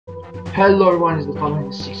Hello everyone, it's the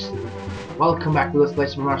following 60. Welcome back to Let's Play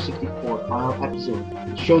Super Mario 64 final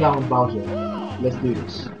episode, Showdown with Bowser. Let's do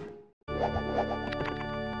this.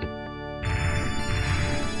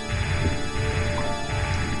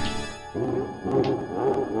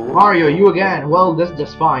 Mario, you again? Well, that's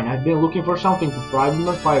just fine. I've been looking for something to thrive in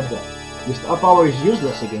my fire breath. Your star power is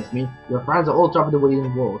useless against me. Your friends are all trapped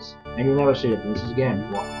within walls, and you never see the princess again.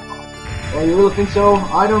 Wow. Well, you really think so?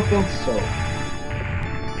 I don't think so.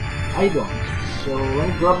 I don't. So let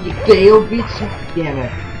me grab your tail, bitch. Damn it.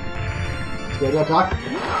 Let's go to attack.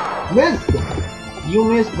 Missed! You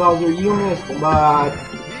missed, Bowser, you missed, but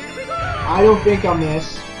I don't think I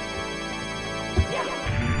missed.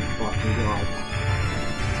 Fucking god.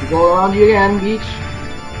 You go around you again, bitch.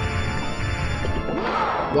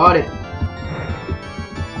 Got it.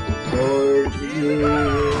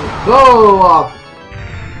 Go up!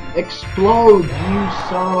 Explode, you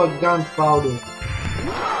son of a gunpowder.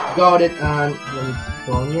 Got it, and let me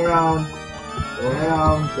turn you around, turn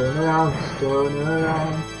around, turn around, turn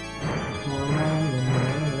around,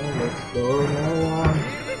 let's turn around.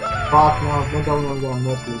 Fuck no, don't tell me I'm gonna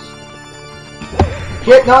miss this.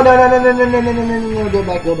 Shit, no, no, no, no, no, no, no, no, no, no, no, go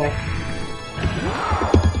back, go back.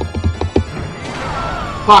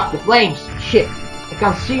 Fuck, the flames, shit, I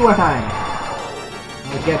can't see where I am.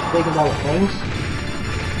 I get taken by the flames.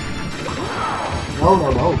 No, no,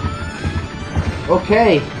 no.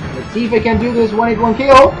 Okay, let's see if I can do this 1-hit-1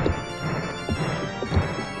 kill.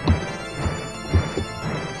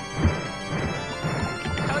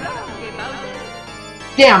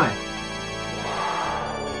 Damn it!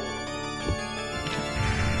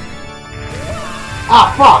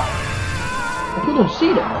 Ah, fuck! I couldn't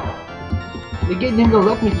see them. They didn't even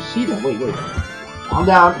let me to see them. Wait, wait. Calm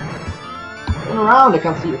down. Turn around, I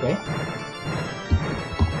can't see, okay?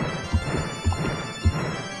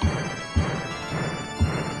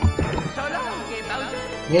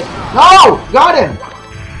 Yes. No! Got him!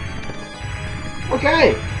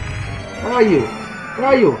 Okay! Where are you? Where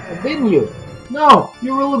are you? I beaten you! No!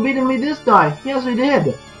 You really beaten me this time! Yes, I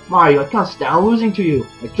did! Mario, I can't stand losing to you!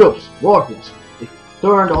 My troops, worthless. They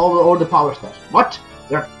turned all the power stars. What?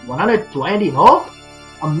 There are 120 in all?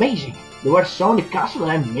 Amazing! They were so in the castle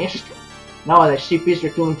and I missed it. Now as I see peace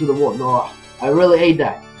returning to the world. Oh, I really hate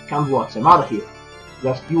that. Come watch, I'm out of here.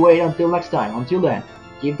 Just you wait until next time. Until then,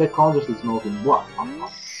 keep the consciously smoking. What?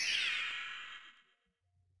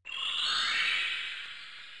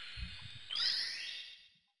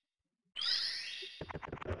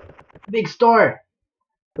 Big store!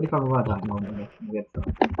 What if I'm gonna die? No, no, no, get some.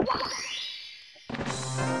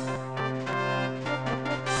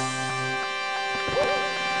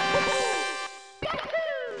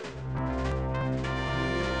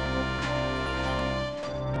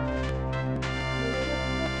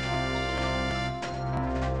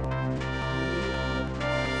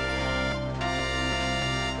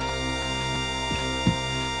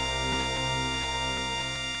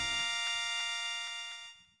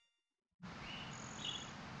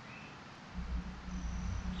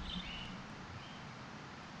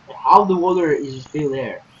 How the water is still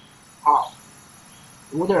there? How?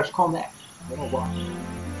 The water has come back. I don't know why.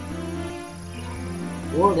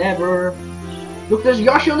 Whatever. Look, there's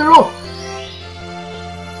Yoshi on the roof!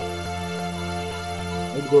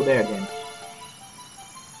 Let's go there then.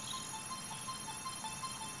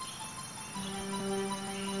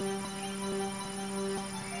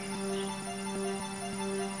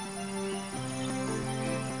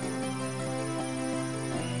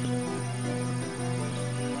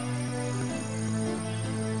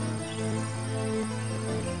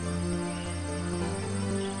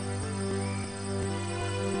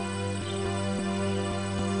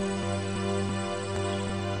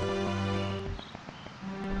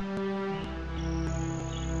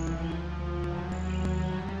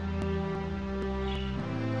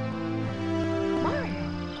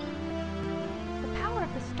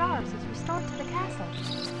 Stars is restored to the castle.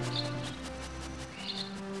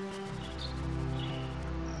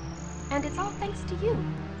 And it's all thanks to you.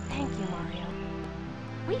 Thank you, Mario.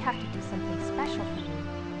 We have to do something special for you.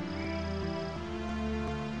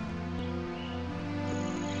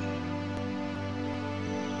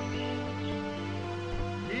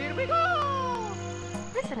 Here we go!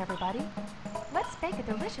 Listen, everybody. Let's bake a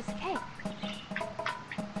delicious cake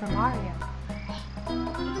for Mario.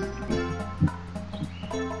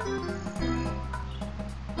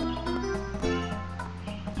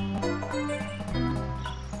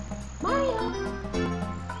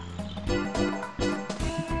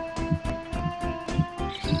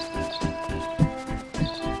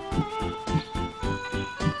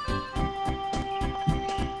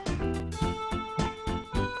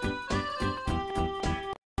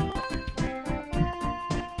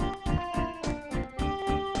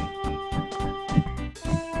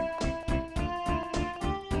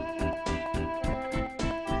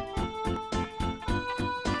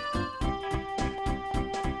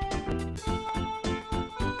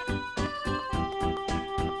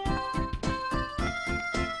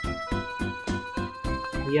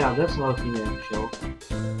 Yeah, that's another thing I have to show.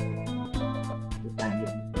 The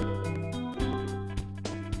penguin.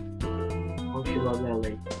 How should I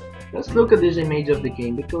LA? Let's look at this image of the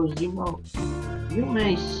game because you know you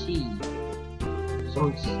may see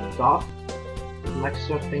some stuff, some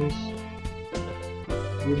extra things.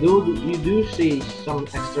 You do see some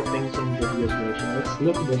extra things in the visualization. Let's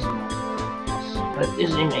look at this now. At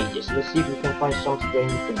these images. Let's see if we can find some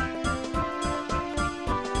strange thing.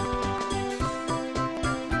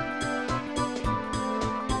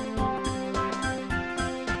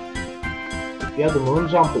 If you have the moon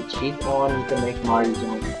jump with cheat on, you can make Mario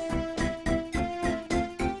jump.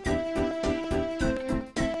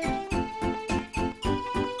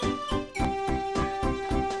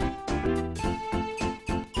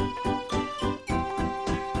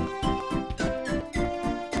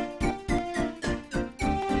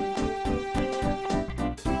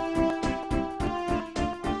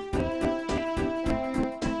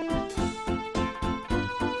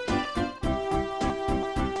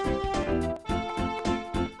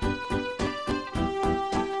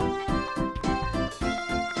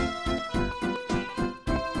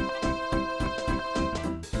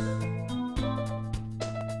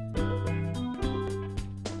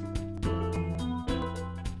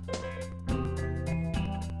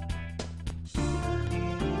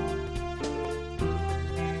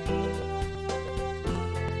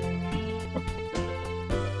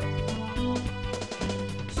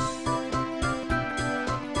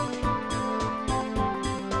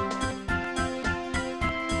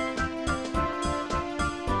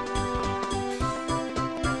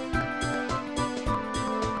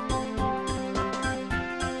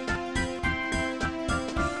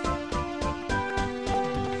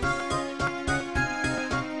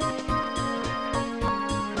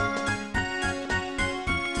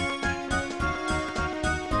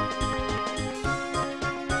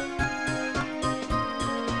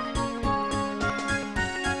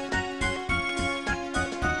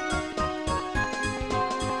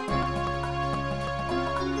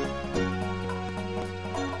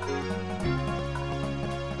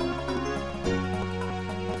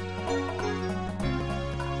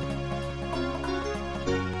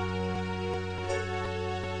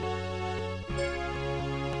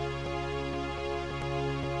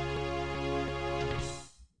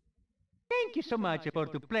 Thank you so much for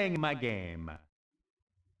playing my game.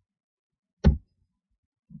 Can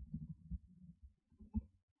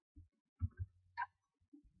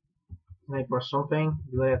I press something?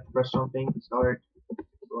 Do I have to press something? Start.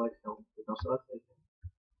 Select. No. Don't select.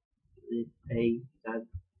 Delete. A. Tab.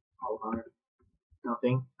 R.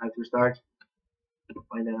 Nothing. I have to restart.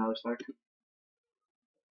 Find another start.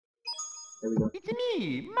 There we go. It's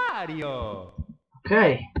me, Mario.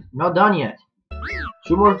 Okay. Not done yet.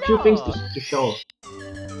 Two things to show.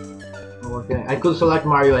 Okay. I could select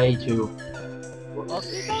Mario A too.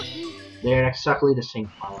 They're exactly the same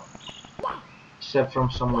file. Except from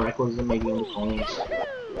some records that may be on the coins.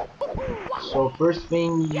 So first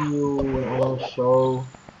thing you want to show,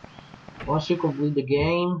 once you complete the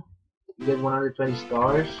game, you get 120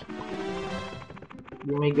 stars.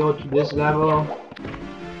 You may go to this level,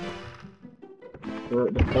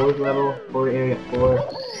 the fourth level, for area 4,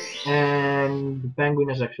 and the penguin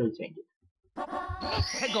has actually changed it.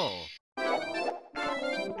 Let's go.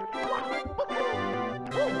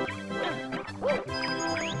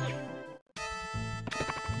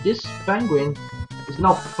 This penguin is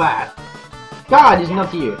now fat. God, he's not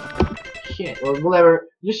here. Shit, or whatever.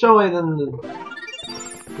 You show it in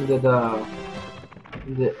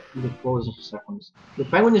the closing seconds. The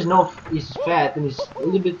penguin is fat and is a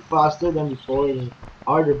little bit faster than before. It is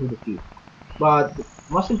harder to defeat. But the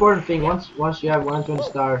most important thing, once you have 120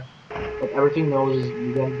 stars, what everything knows is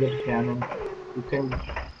you can get the cannon. You can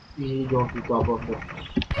easily go to the top of the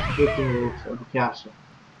 15 roofs of the castle.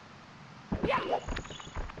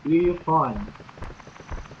 Here you find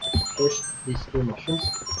first these 2 missions.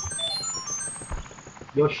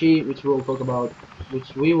 Yoshi, which we will talk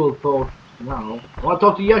now. I want to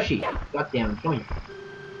talk to Yoshi. God damn it, come here.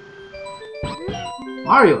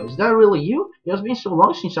 Mario, is that really you? It has been so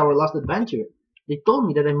long since our last adventure. They told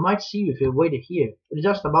me that I might see you if I waited here, but it's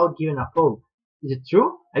just about giving up hope. Is it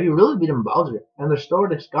true? Have you really beaten Bowser and restored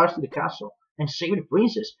the scars to the castle and saved the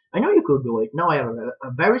princess? I know you could do it. Now I have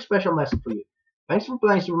a very special message for you. Thanks for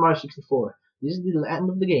playing Super Mario 64. This is the end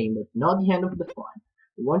of the game, but not the end of the fun.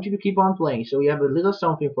 We want you to keep on playing, so we have a little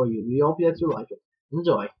something for you. We hope that you like it.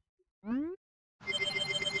 Enjoy.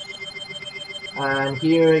 And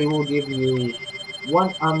here it will give you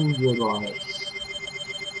 100 lives.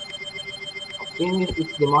 I think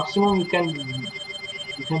it's the maximum you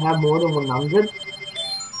can have more than 100.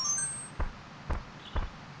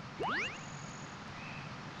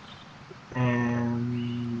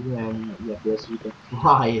 Yes, you can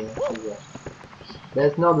fly. Yeah.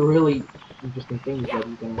 That's not really interesting things that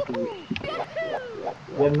you can actually.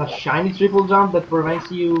 You have a shiny triple jump that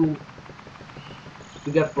prevents you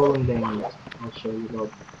to get falling damage. I'll show you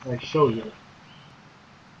about. I'll show you.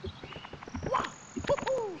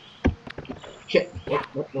 Shit!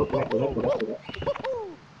 Nope, go back.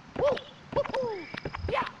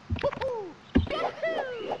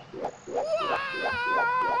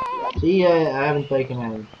 See, I haven't taken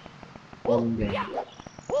any falling damage.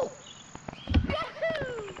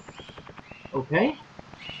 Okay,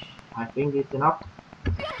 I think it's enough.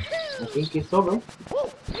 I think it's over.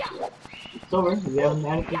 It's over. We haven't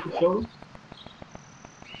anything to show.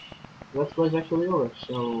 Let's play is actually over.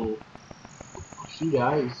 So, I'll see you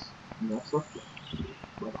guys next episode.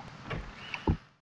 Bye bye.